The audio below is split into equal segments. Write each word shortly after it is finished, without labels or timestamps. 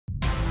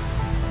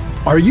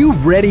Are you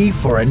ready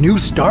for a new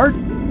start?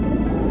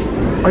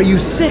 Are you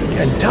sick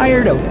and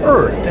tired of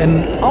Earth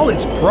and all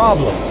its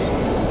problems?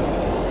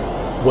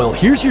 Well,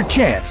 here's your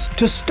chance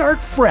to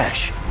start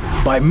fresh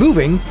by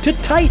moving to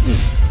Titan.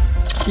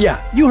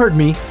 Yeah, you heard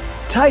me,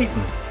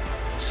 Titan.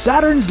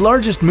 Saturn's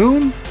largest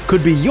moon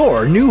could be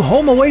your new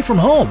home away from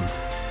home.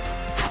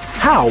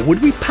 How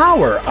would we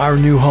power our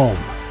new home?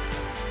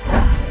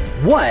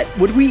 What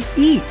would we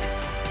eat?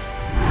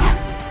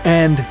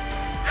 And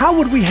how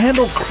would we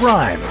handle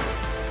crime?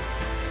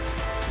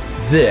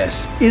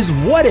 This is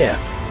What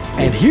If,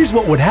 and here's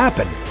what would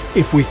happen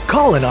if we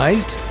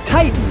colonized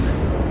Titan.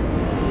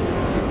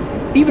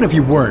 Even if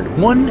you weren't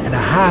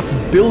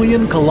 1.5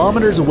 billion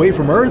kilometers away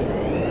from Earth,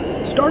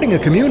 starting a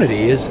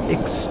community is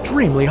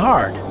extremely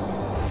hard.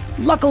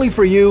 Luckily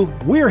for you,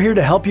 we're here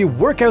to help you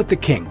work out the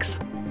kinks.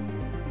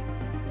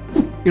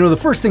 You know, the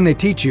first thing they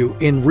teach you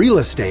in real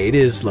estate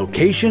is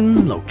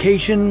location,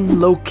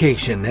 location,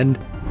 location, and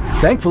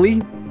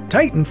thankfully,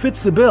 Titan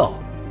fits the bill.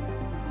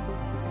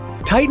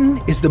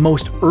 Titan is the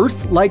most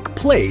Earth-like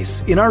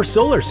place in our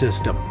solar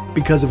system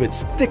because of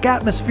its thick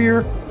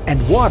atmosphere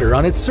and water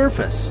on its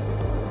surface.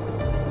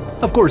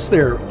 Of course,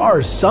 there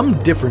are some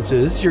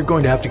differences you're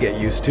going to have to get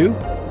used to.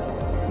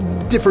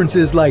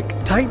 Differences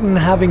like Titan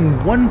having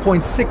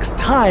 1.6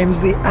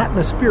 times the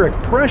atmospheric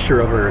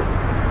pressure of Earth.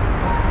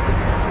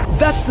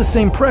 That's the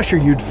same pressure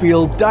you'd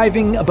feel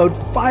diving about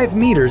 5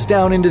 meters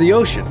down into the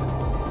ocean.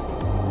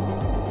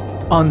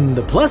 On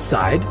the plus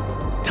side,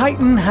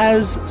 Titan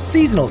has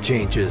seasonal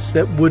changes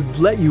that would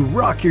let you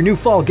rock your new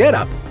fall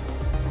getup.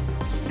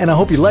 And I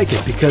hope you like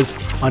it because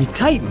on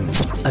Titan,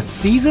 a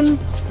season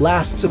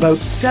lasts about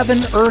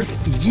 7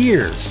 Earth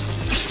years.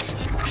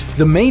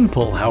 The main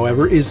pull,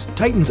 however, is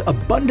Titan's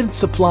abundant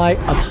supply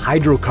of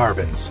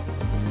hydrocarbons.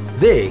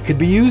 They could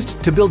be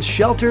used to build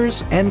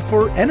shelters and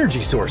for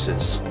energy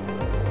sources.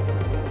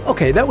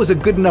 Okay, that was a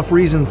good enough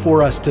reason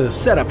for us to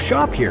set up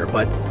shop here,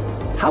 but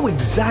how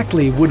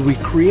exactly would we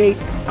create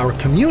our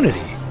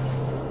community?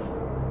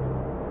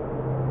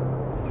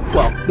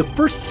 Well, the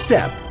first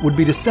step would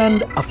be to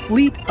send a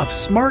fleet of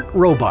smart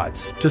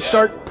robots to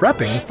start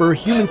prepping for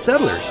human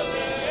settlers.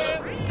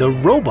 The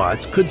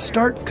robots could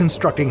start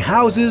constructing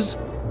houses,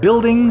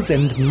 buildings,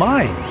 and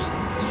mines.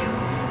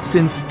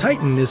 Since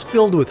Titan is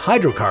filled with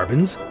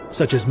hydrocarbons,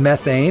 such as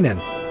methane and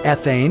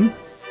ethane,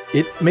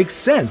 it makes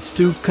sense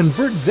to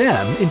convert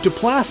them into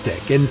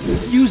plastic and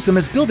use them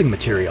as building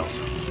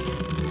materials.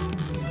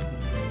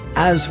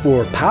 As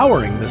for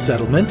powering the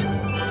settlement,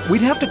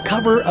 we'd have to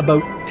cover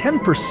about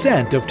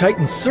 10% of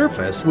Titan's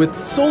surface with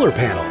solar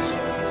panels.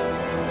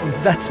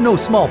 That's no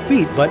small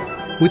feat, but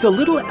with a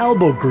little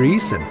elbow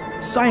grease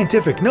and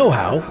scientific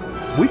know-how,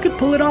 we could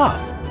pull it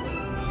off.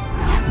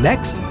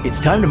 Next, it's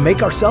time to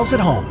make ourselves at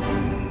home.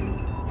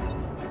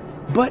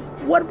 But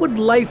what would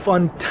life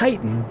on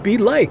Titan be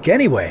like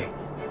anyway?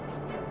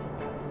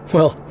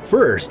 Well,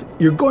 first,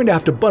 you're going to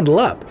have to bundle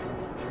up.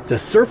 The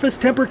surface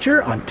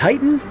temperature on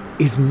Titan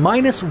is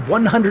minus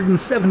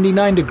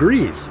 179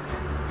 degrees.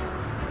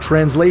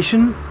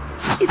 Translation,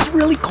 it's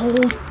really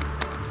cold.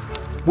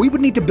 We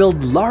would need to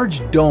build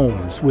large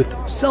domes with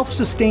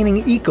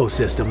self-sustaining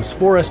ecosystems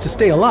for us to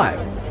stay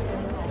alive.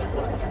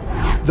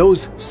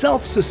 Those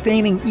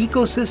self-sustaining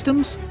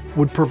ecosystems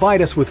would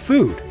provide us with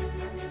food.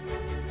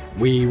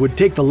 We would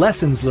take the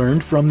lessons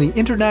learned from the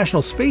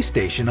International Space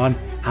Station on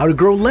how to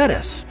grow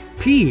lettuce,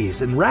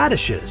 peas, and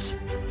radishes.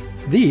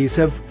 These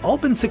have all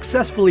been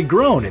successfully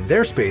grown in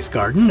their space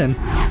garden and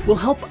will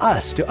help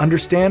us to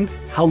understand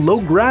how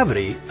low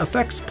gravity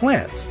affects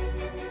plants.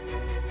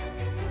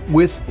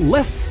 With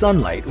less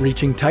sunlight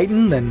reaching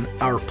Titan than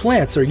our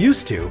plants are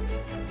used to,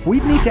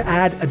 we'd need to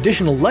add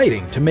additional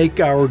lighting to make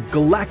our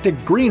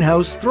galactic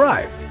greenhouse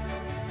thrive.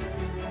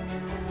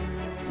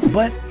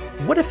 But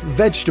what if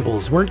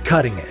vegetables weren't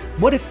cutting it?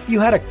 What if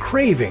you had a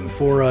craving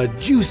for a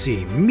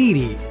juicy,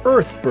 meaty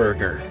Earth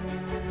burger?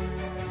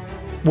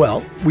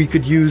 Well, we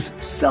could use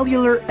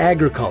cellular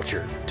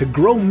agriculture to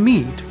grow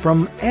meat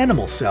from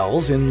animal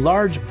cells in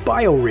large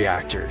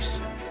bioreactors.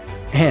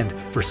 And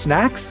for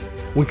snacks,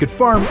 we could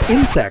farm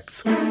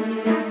insects.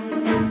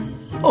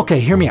 Okay,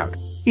 hear me out.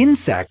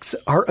 Insects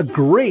are a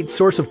great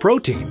source of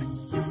protein.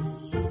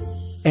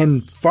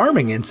 And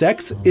farming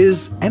insects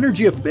is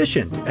energy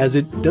efficient as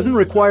it doesn't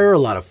require a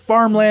lot of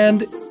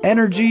farmland,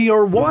 energy,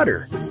 or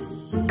water.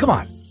 Come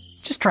on,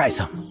 just try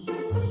some.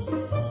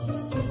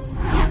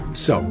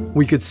 So,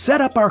 we could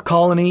set up our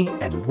colony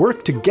and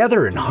work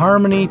together in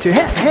harmony to—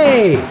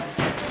 Hey!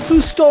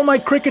 Who stole my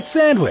cricket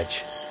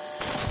sandwich?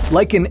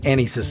 Like in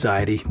any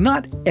society,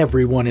 not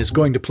everyone is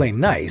going to play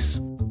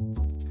nice.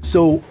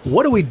 So,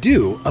 what do we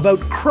do about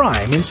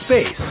crime in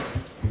space?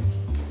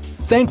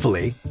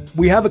 Thankfully,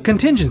 we have a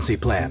contingency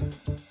plan.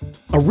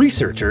 A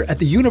researcher at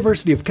the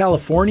University of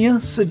California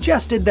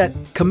suggested that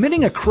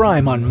committing a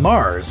crime on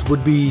Mars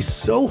would be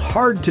so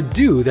hard to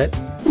do that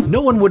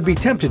no one would be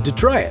tempted to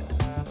try it.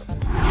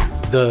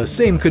 The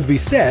same could be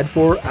said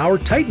for our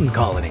Titan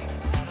colony.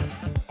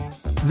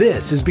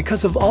 This is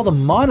because of all the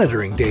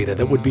monitoring data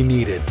that would be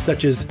needed,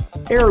 such as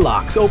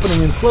airlocks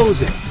opening and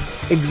closing,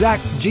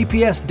 exact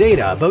GPS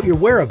data about your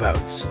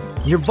whereabouts,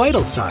 your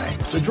vital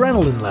signs,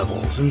 adrenaline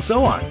levels, and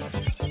so on.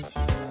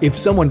 If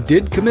someone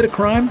did commit a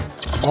crime,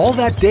 all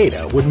that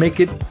data would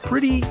make it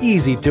pretty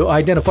easy to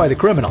identify the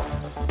criminal.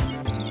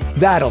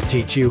 That'll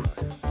teach you.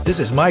 This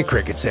is my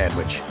cricket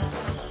sandwich.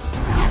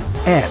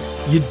 And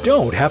you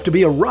don't have to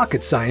be a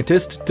rocket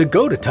scientist to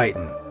go to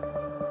Titan.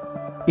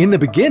 In the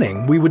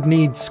beginning, we would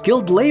need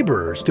skilled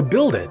laborers to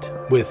build it,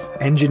 with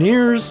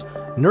engineers,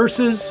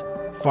 nurses,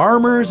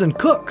 farmers, and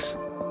cooks.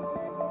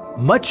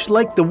 Much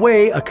like the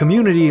way a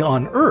community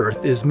on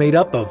Earth is made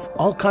up of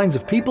all kinds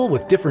of people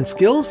with different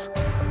skills,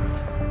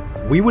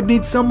 we would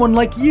need someone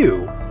like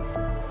you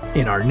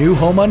in our new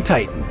home on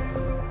Titan.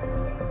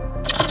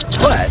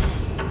 But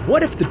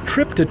what if the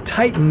trip to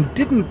Titan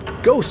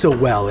didn't go so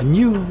well and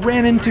you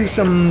ran into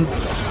some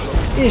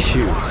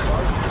issues?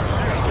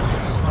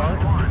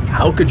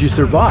 How could you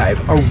survive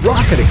a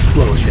rocket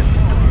explosion?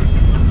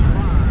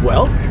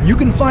 Well, you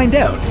can find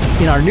out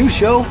in our new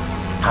show,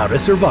 How to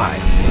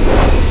Survive.